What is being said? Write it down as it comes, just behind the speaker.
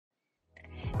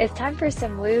It's time for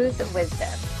some Wu's Wisdom.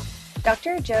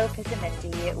 Dr. Joe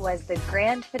Pizzimenti was the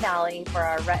grand finale for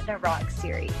our Retina Rocks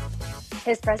Series.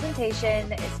 His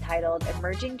presentation is titled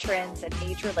Emerging Trends in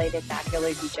Age-Related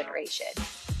Macular Degeneration.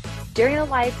 During a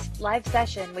live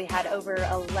session, we had over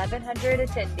 1,100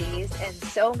 attendees and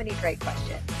so many great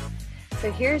questions.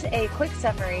 So here's a quick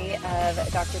summary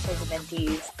of Dr.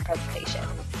 Pizzimenti's presentation.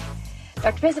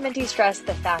 Dr. Pizzimenti stressed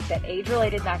the fact that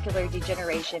age-related macular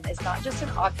degeneration is not just an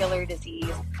ocular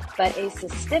disease, but a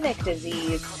systemic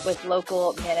disease with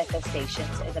local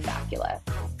manifestations in the macula.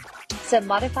 Some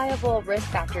modifiable risk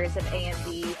factors of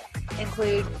AMD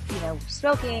include,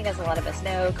 smoking, as a lot of us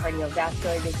know,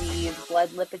 cardiovascular disease, blood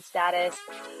lipid status,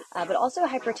 but also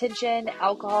hypertension,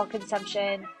 alcohol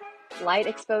consumption, light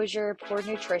exposure, poor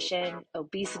nutrition,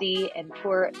 obesity, and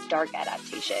poor dark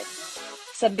adaptation.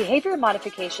 Some behavior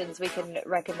modifications we can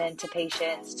recommend to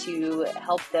patients to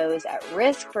help those at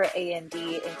risk for AMD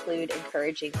include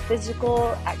encouraging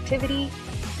physical activity,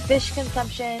 fish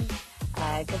consumption,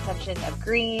 consumption of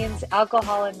greens,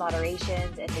 alcohol in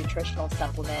moderation, and nutritional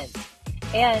supplements,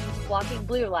 and blocking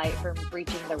blue light from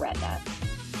reaching the retina.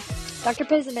 Dr.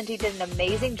 Pizzimenti did an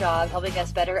amazing job helping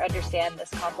us better understand this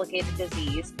complicated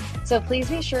disease, so please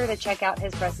be sure to check out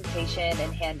his presentation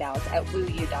and handouts at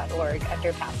wuu.org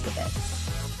under past events.